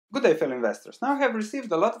Good day, fellow investors. Now I have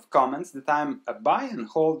received a lot of comments that I'm a buy and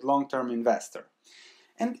hold long-term investor.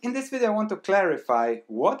 And in this video I want to clarify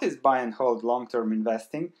what is buy and hold long-term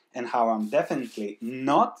investing and how I'm definitely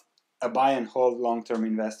not a buy and hold long-term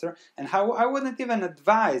investor and how I wouldn't even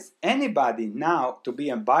advise anybody now to be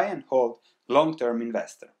a buy and hold long-term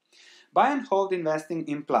investor. Buy and hold investing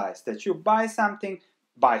implies that you buy something,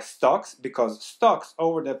 buy stocks, because stocks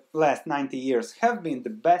over the last 90 years have been the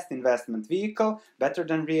best investment vehicle, better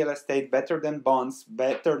than real estate, better than bonds,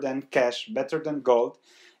 better than cash, better than gold,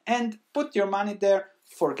 and put your money there,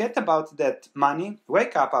 forget about that money,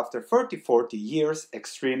 wake up after 30-40 years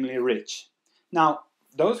extremely rich. Now,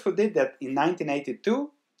 those who did that in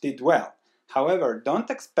 1982 did well. However, don't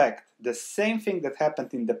expect the same thing that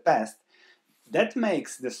happened in the past. That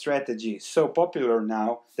makes the strategy so popular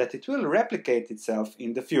now that it will replicate itself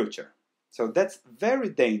in the future. So that's very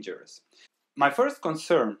dangerous. My first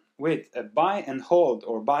concern with a buy and hold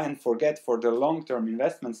or buy and forget for the long-term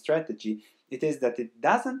investment strategy, it is that it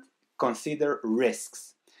doesn't consider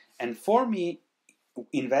risks. And for me,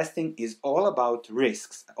 investing is all about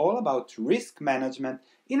risks, all about risk management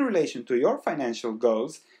in relation to your financial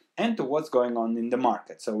goals and to what's going on in the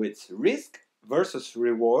market. So it's risk versus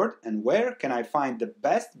reward, and where can I find the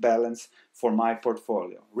best balance for my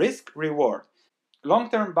portfolio? Risk, reward.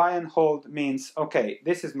 Long-term buy and hold means, okay,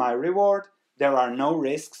 this is my reward, there are no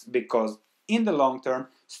risks because in the long term,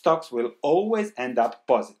 stocks will always end up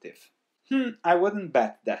positive. I wouldn't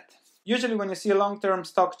bet that. Usually when you see a long-term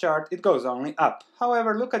stock chart, it goes only up.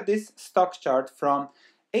 However, look at this stock chart from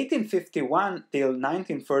 1851 till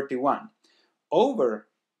 1931. Over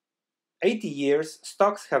 80 years,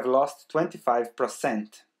 stocks have lost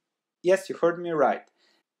 25%. Yes, you heard me right.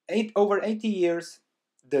 Over 80 years,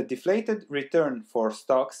 the deflated return for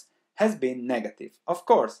stocks has been negative. Of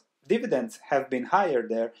course, dividends have been higher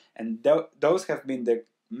there, and those have been the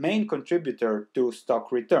main contributor to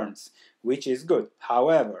stock returns, which is good.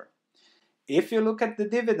 However, if you look at the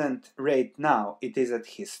dividend rate now, it is at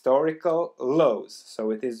historical lows,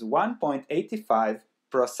 so it is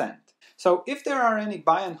 1.85%. So if there are any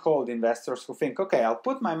buy and hold investors who think, okay, I'll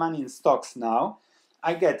put my money in stocks now,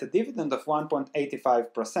 I get a dividend of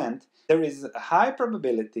 1.85%, there is a high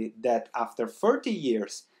probability that after 30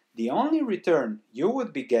 years, the only return you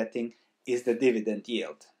would be getting is the dividend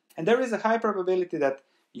yield. And there is a high probability that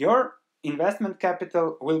your investment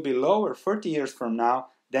capital will be lower 30 years from now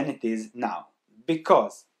than it is now.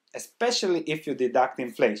 Because especially if you deduct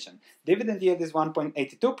inflation. Dividend yield is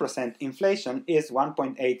 1.82%, inflation is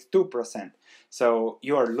 1.82%. So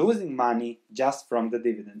you are losing money just from the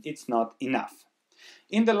dividend. It's not enough.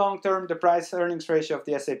 In the long term, the price earnings ratio of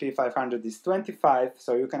the S&P 500 is 25,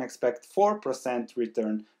 so you can expect 4%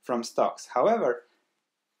 return from stocks. However,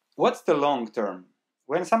 what's the long term?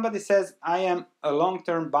 When somebody says, I am a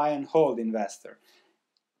long-term buy and hold investor,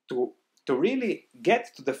 to really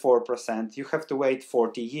get to the 4%, you have to wait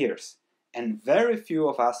 40 years. And very few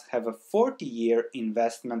of us have a 40-year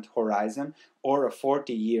investment horizon or a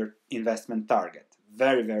 40-year investment target.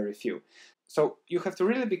 Very, very few. So you have to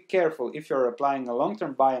really be careful if you're applying a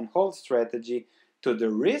long-term buy and hold strategy to the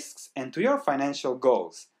risks and to your financial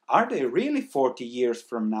goals. Are they really 40 years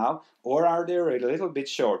from now, or are they a little bit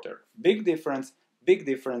shorter? Big difference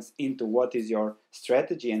into what is your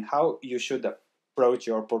strategy and how you should approach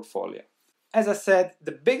your portfolio. As I said,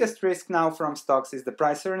 the biggest risk now from stocks is the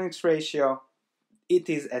price earnings ratio. It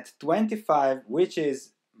is at 25, which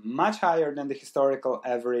is much higher than the historical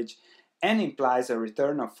average and implies a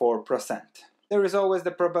return of 4%. There is always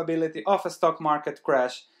the probability of a stock market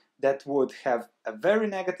crash that would have a very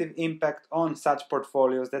negative impact on such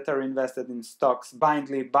portfolios that are invested in stocks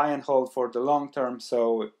blindly, buy and hold for the long term.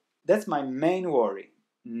 So that's my main worry.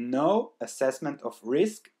 No assessment of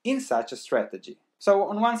risk in such a strategy. So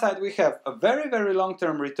on one side we have a very, very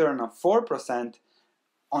long-term return of 4%.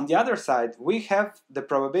 On the other side, we have the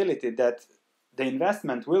probability that the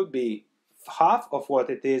investment will be half of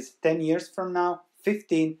what it is 10 years from now,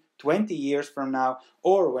 15, 20 years from now,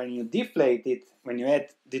 or when you deflate it, when you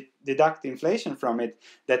deduct inflation from it,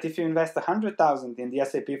 that if you invest 100,000 in the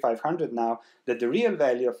S&P 500 now, that the real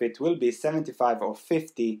value of it will be 75 or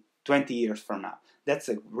 50, 20 years from now. That's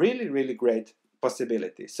a really, really great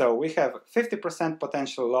possibility. So we have 50%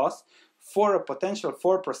 potential loss for a potential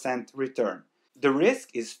 4% return. The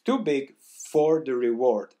risk is too big for the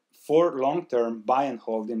reward for long-term buy and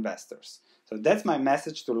hold investors. So that's my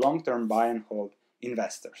message to long-term buy and hold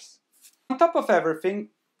investors. On top of everything,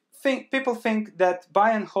 people think that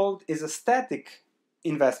buy and hold is a static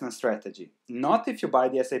investment strategy. Not if you buy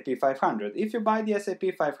the S&P 500. If you buy the S&P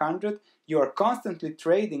 500, you are constantly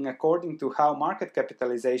trading according to how market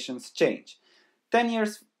capitalizations change. 10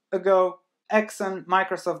 years ago, Exxon,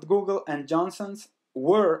 Microsoft, Google, and Johnson's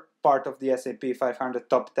were part of the S&P 500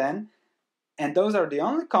 top 10, and those are the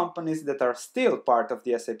only companies that are still part of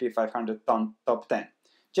the S&P 500 top 10.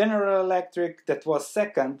 General Electric, that was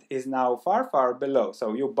second, is now far, far below.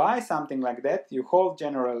 So you buy something like that, you hold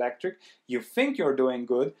General Electric, you think you're doing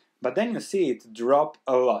good, but then you see it drop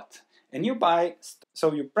a lot. And you buy,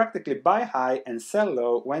 so you practically buy high and sell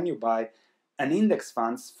low when you buy an index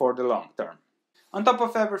funds for the long term. On top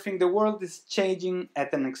of everything, the world is changing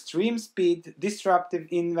at an extreme speed, disruptive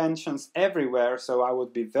inventions everywhere, so I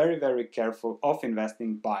would be very, very careful of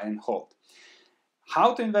investing buy and hold.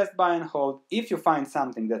 How to invest buy and hold? If you find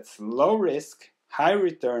something that's low risk, high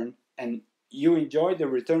return, and you enjoy the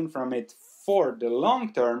return from it for the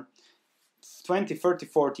long term, 20, 30,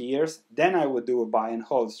 40 years, then I would do a buy and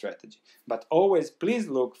hold strategy. But always please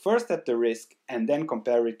look first at the risk and then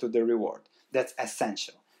compare it to the reward. That's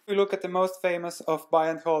essential. If we look at the most famous of buy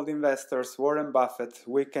and hold investors, Warren Buffett,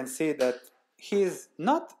 we can see that he's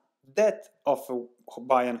not that of a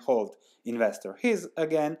buy and hold investor. He's,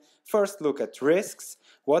 again, first look at risks,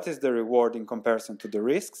 what is the reward in comparison to the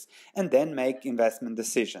risks, and then make investment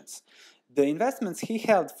decisions. The investments he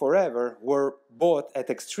held forever were bought at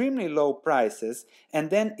extremely low prices, and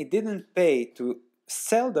then it didn't pay to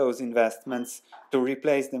sell those investments to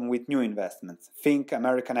replace them with new investments. Think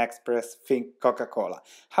American Express, think Coca-Cola.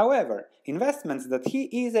 However, investments that he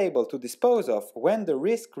is able to dispose of when the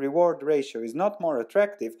risk-reward ratio is not more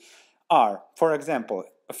attractive are, for example,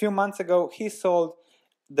 a few months ago he sold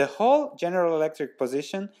the whole General Electric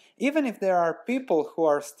position, even if there are people who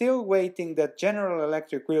are still waiting that General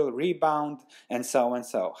Electric will rebound and so and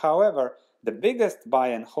so. However, the biggest buy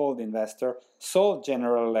and hold investor sold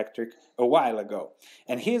General Electric a while ago.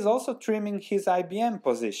 And he is also trimming his IBM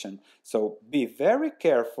position. So be very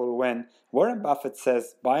careful when Warren Buffett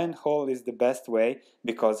says buy and hold is the best way,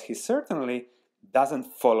 because he certainly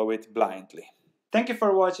doesn't follow it blindly. Thank you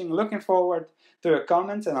for watching, looking forward to your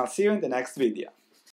comments, and I'll see you in the next video.